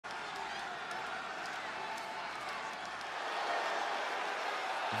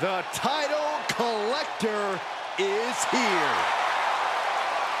The title collector is here.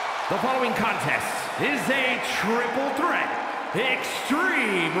 The following contest is a triple threat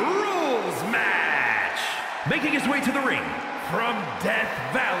Extreme Rules match. Making his way to the ring from Death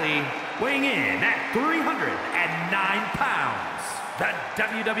Valley, weighing in at 309 pounds, the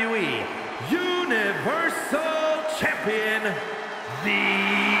WWE Universal Champion,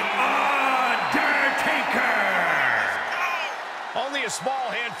 The Undertaker. Only a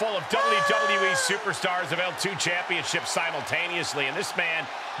small handful of WWE superstars have held 2 championships simultaneously, and this man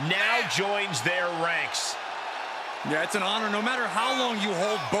now joins their ranks. Yeah, it's an honor no matter how long you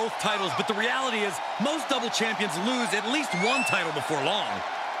hold both titles, but the reality is most double champions lose at least one title before long.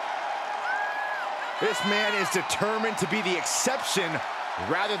 This man is determined to be the exception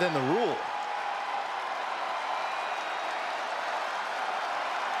rather than the rule.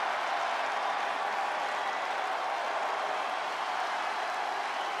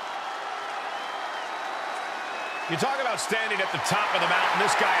 You talk about standing at the top of the mountain,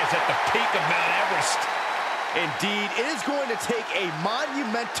 this guy is at the peak of Mount Everest. Indeed, it is going to take a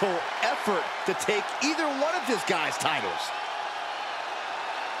monumental effort to take either one of this guy's titles.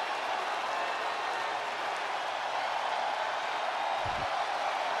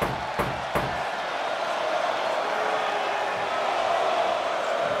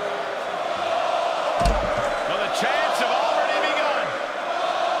 Well, the chants have already begun.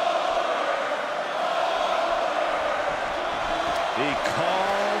 The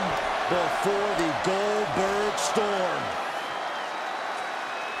calm before the Goldberg storm.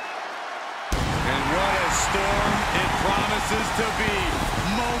 And what a storm it promises to be.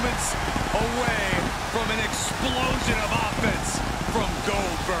 Moments away from an explosion of offense from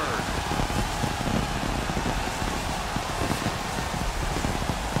Goldberg.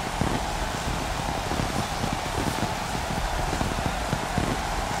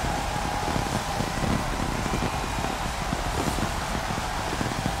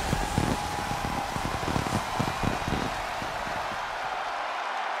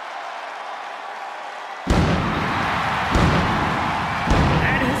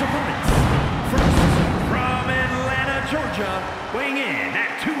 Weighing in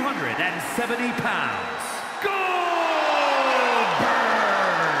at 270 pounds, Goldberg!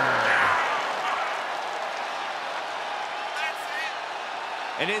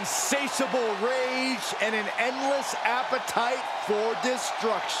 An insatiable rage and an endless appetite for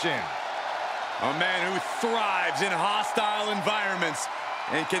destruction. A man who thrives in hostile environments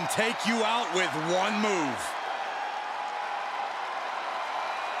and can take you out with one move.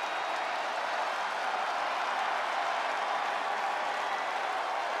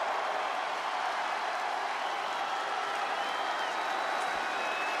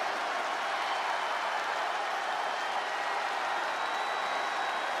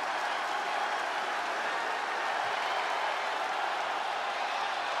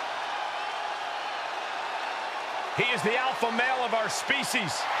 He is the alpha male of our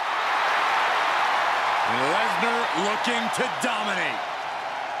species. Lesnar looking to dominate.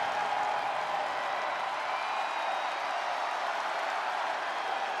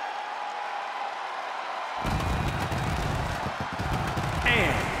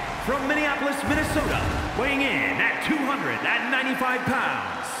 And from Minneapolis, Minnesota, weighing in at 295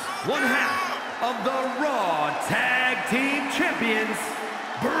 pounds, one half of the Raw Tag Team Champions,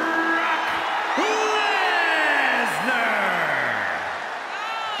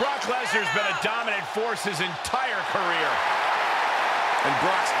 Brock Lesnar's been a dominant force his entire career. And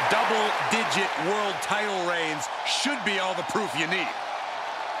Brock's double-digit world title reigns should be all the proof you need.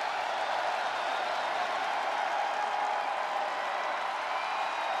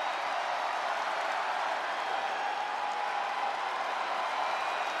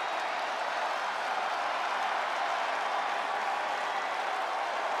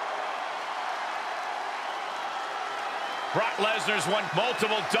 Brock Lesnar's won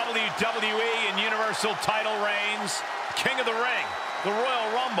multiple WWE and Universal title reigns, King of the Ring, the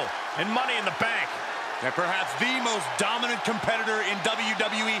Royal Rumble, and Money in the Bank. And perhaps the most dominant competitor in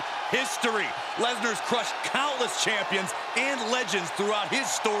WWE history. Lesnar's crushed countless champions and legends throughout his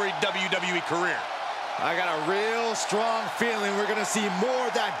storied WWE career. I got a real strong feeling we're going to see more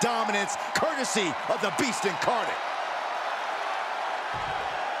of that dominance courtesy of the Beast Incarnate.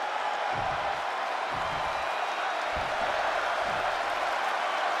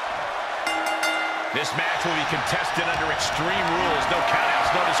 This match will be contested under Extreme Rules. No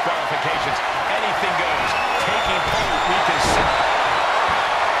countouts, no disqualifications. Anything goes. Taking hold, we can see.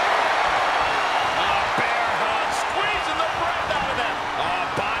 Bear hug, squeezing the breath out of them.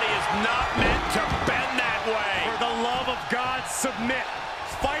 Body is not meant to bend that way. For the love of God, submit.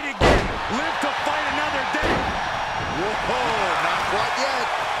 Fight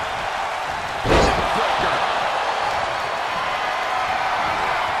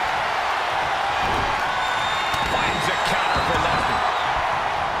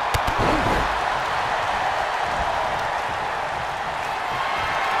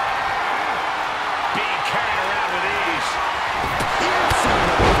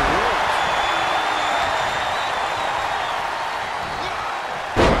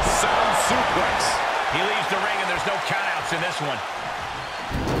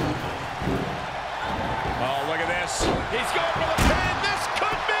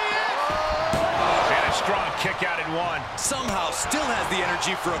one. Somehow still has the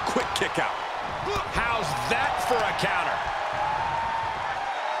energy for a quick kick out. How's that for a counter?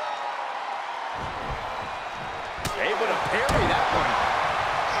 Able to parry that one.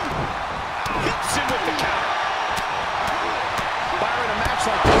 Hits him with the counter. Byron, a match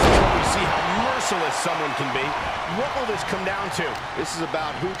like this is where we see how merciless someone can be. What will this come down to? This is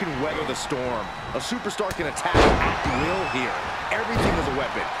about who can weather the storm. A superstar can attack at will here. Everything is a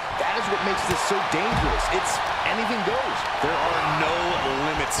weapon. That is what makes this so dangerous. It's anything goes. There are no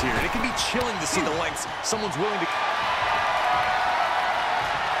limits here, and it can be chilling to see the lengths someone's willing to...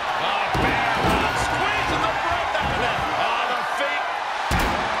 Squeezing the breath out of them. Oh, the feet.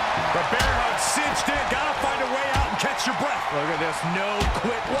 The bear hug cinched in. Gotta find a way out and catch your breath. Look at this. No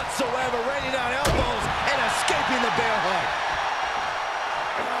quit whatsoever. Raining down elbows and escaping the bear hug.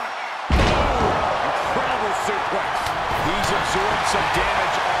 Incredible suplex. He's absorbed some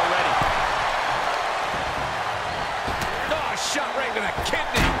damage already. Oh, shot right to the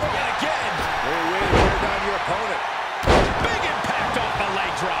kidney. Yet again. Great way to wear down your opponent. Big impact off the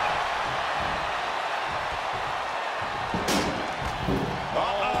leg drop.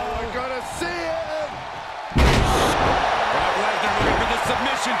 We're gonna see it. Brock Lesnar looking for the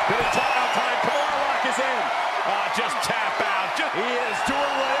submission. Good tap out time. Kimura lock is in. Just tap out. He is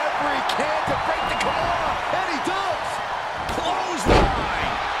doing whatever he can to break the Kimura, and he does.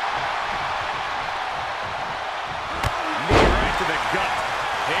 Clothesline. Knee right to the gut.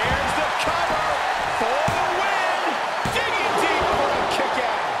 Here's the cover for the win. Digging deep for a kick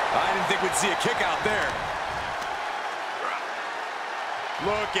out. I didn't think we'd see a kick out there.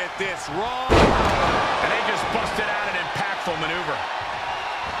 Look at this, Raw. And they just busted out an impactful maneuver.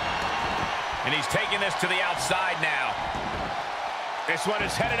 And he's taking this to the outside now. This one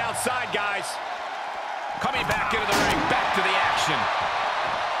is headed outside, guys. Coming back into the ring, back to the action.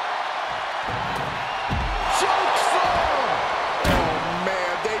 Chokeslam! Oh,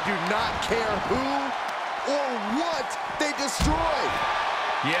 man, they do not care who or what they destroy.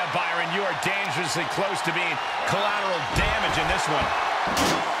 Yeah, Byron, you are dangerously close to being collateral damage in this one.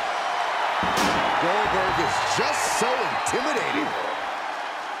 Goldberg is just so intimidating.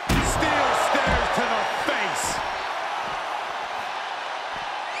 Steel stairs to the face.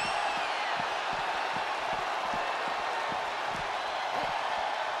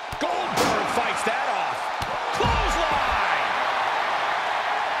 Goldberg fights that off. Clothesline!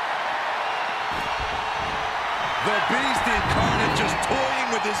 The Beast incarnate just toying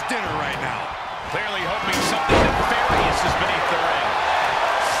with his dinner right now. Clearly hoping something nefarious is beneath the ring.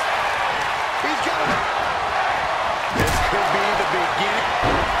 He's got it. This could be the beginning.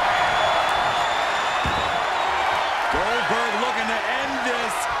 Goldberg looking to end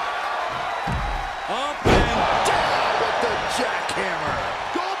this. Up and Down with the jackhammer.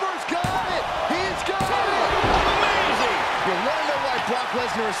 Goldberg's got it. He's got it. Amazing! You want to know why Brock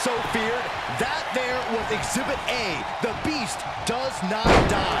Lesnar is so feared? That there was Exhibit A. The Beast does not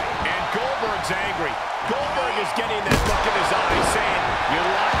die. And Goldberg's angry. Goldberg is getting that look in his eyes saying, you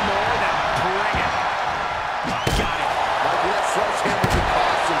want more, then bring it. Got it. Like that sledgehammer could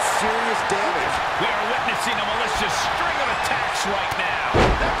cause some serious damage. We are witnessing a malicious string of attacks right now.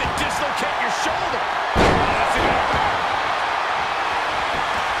 That could dislocate your shoulder. That's it.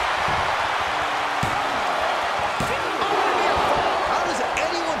 How does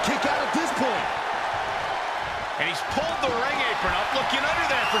anyone kick out at this point? And he's pulled the ring apron up, looking under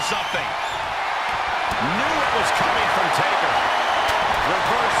there for something. Knew it was coming from Taker.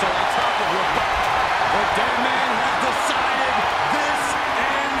 reversal on top of reversal. The dead man has decided this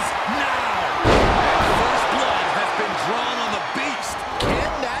ends now. And first blood has been drawn on the Beast.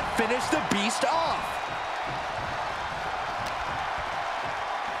 Can that finish the Beast off?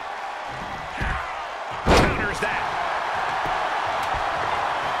 Counters that.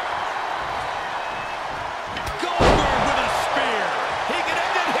 Goldberg with a spear. He can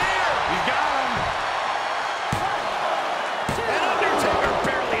end it here. You got him. And Undertaker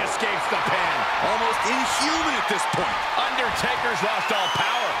barely escapes the pin. Almost inhuman at this point. Undertaker's lost all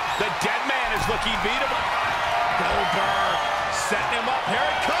power. The dead man is looking beatable. Goldberg setting him up. Here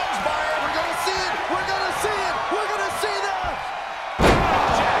it comes, Byron. We're gonna see it! We're gonna see it! We're gonna see that!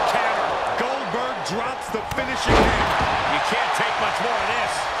 Jackhammer. Goldberg drops the finishing hand. You can't take much more of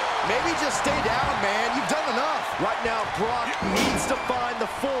this. Maybe just stay down, man. You've done enough. Right now, Brock needs to find the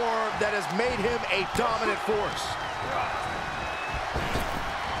form that has made him a dominant force.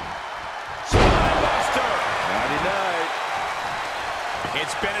 Spinebuster. Nighty-night.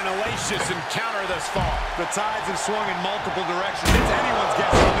 It's been an hellacious encounter thus far. The tides have swung in multiple directions. It's anyone's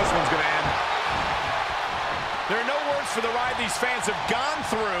guess how this one's going to end. There are no words reports for the ride these fans have gone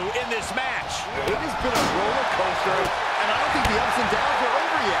through in this match. It has been a roller coaster, and I don't think the ups and downs are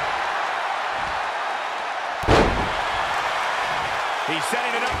over yet. He's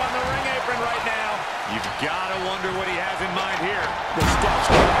setting it up on the ring apron right now. You've got to wonder what he has in mind here. The steps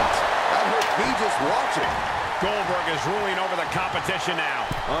correct. I hope he just watching. Goldberg is ruling over the competition now.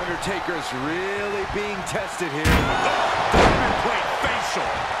 Undertaker's really being tested here. Diamond plate facial.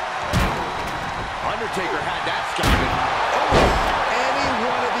 Undertaker had that scouted. Any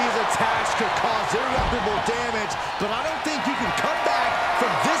one of these attacks could cause irreparable damage, but I don't think you can come back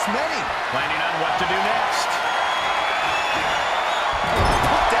from this many. Planning on what to do next.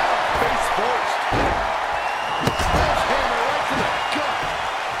 Put down face first. Sledgehammer right to the gut.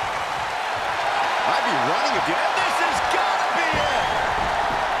 I'd be running if you... And this has got to be it.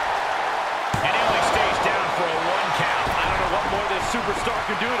 And he only stays down for a 1 count. I don't know what more this superstar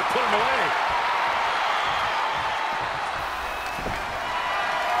can do to put him away.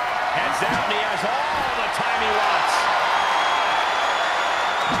 Heads out, and he has all the time he wants.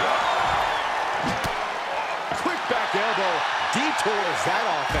 Quick back elbow detours that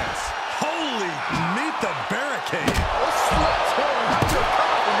offense. Holy, meet the barricade. A sledgehammer to the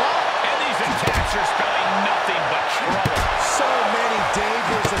bottom line. And these attacks are spelling nothing but trouble. So many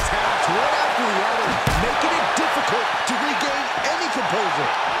dangerous attacks, one after the other, making it difficult to regain any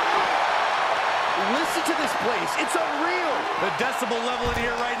composure. Listen to this place. It's unreal. The decibel level in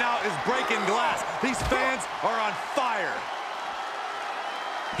here right now is breaking glass. These fans are on fire.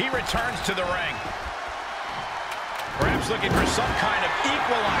 He returns to the ring. Perhaps looking for some kind of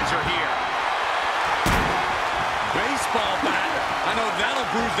equalizer here. Baseball bat. I know that'll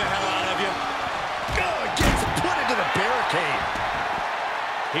bruise the hell out of you. Gets put into the barricade.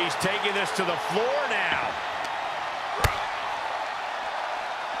 He's taking this to the floor now.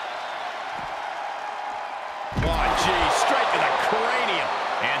 Oh, geez, straight to the cranium.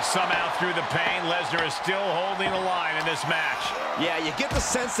 And somehow through the pain, Lesnar is still holding the line in this match. Yeah, you get the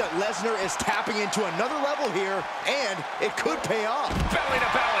sense that Lesnar is tapping into another level here, and it could pay off. Belly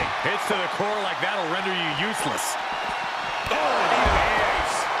to belly. Hits to the core like that'll render you useless. Oh, he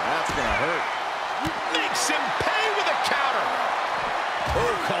is. That's gonna hurt. Makes him pay with a counter.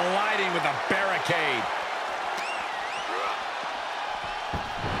 Oh, colliding with a barricade.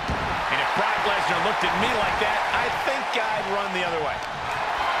 And if Brock Lesnar looked at me like that, I think I'd run the other way.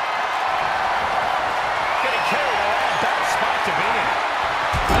 Getting carried away, a bad spot to be in.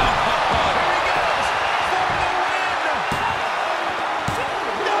 Here he goes for the win.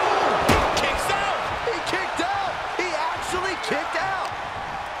 No, he kicks out. He kicked out. He actually kicked out.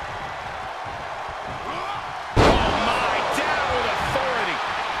 Oh my, down with authority.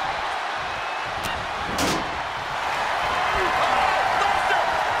 Lesnar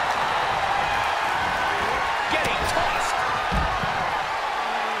getting tossed.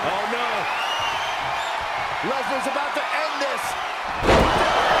 Oh no. Lesnar's about to end this.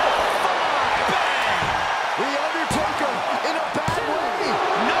 Bang! The Undertaker in a bad way.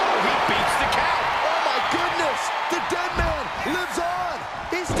 No, he beats the count. Oh my goodness. The dead man lives on.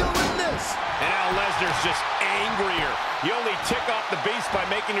 He's still in this. And now Lesnar's just angrier. You only tick off the beast by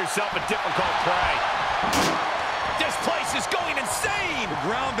making yourself a difficult prey. This place is going insane. The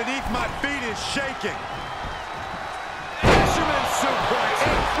ground beneath my feet is shaking. Fisherman suplex.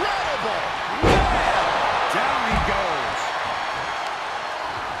 Incredible. Down he goes.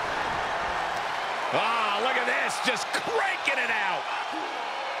 Ah, look at this, just cranking it out.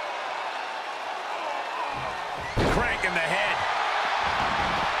 Cranking the head.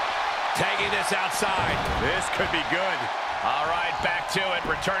 Tagging this outside. This could be good. All right, back to it,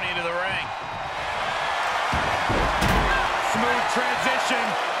 returning to the ring. Smooth transition.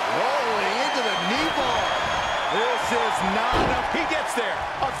 Rolling into the knee bar. This is not enough. He gets there.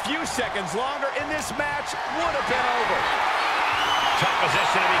 A few seconds longer in this match would have been over. Tough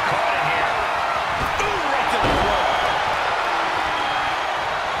position to be caught in here. Ooh, right to the floor.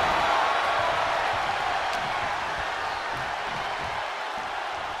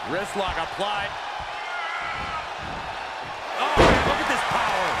 Wrist lock applied. Oh, man, look at this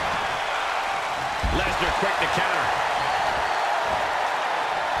power. Lesnar quick to counter.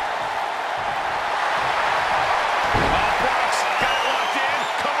 Brock's got it locked in.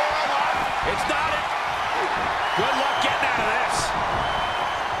 Kimura lock. It's not it. Good luck getting out of this.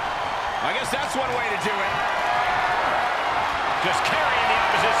 I guess that's one way to do it. Just carrying the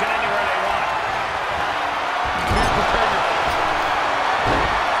opposition anywhere they want.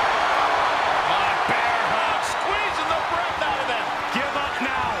 Bear hug, squeezing the breath out of them. Give up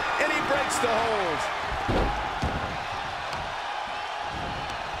now. And he breaks the hold.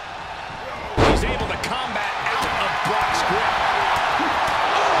 He's able to combat out of Brock.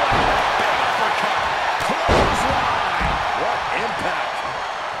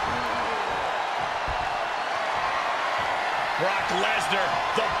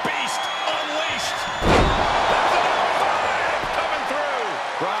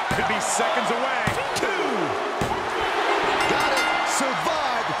 drop could be seconds away. 2. Got it.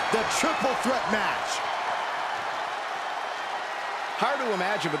 Survived the triple threat match. Hard to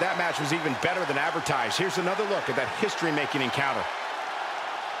imagine, but that match was even better than advertised. Here's another look at that history-making encounter.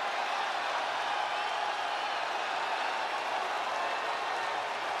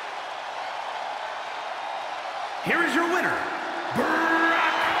 Here is your winner,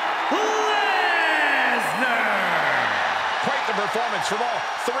 Brock Lesnar. Quite the performance from all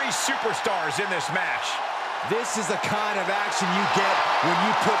 3 superstars in this match. This is the kind of action you get when you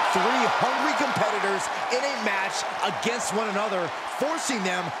put 3 hungry competitors in a match against one another, forcing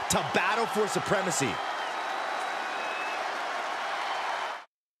them to battle for supremacy.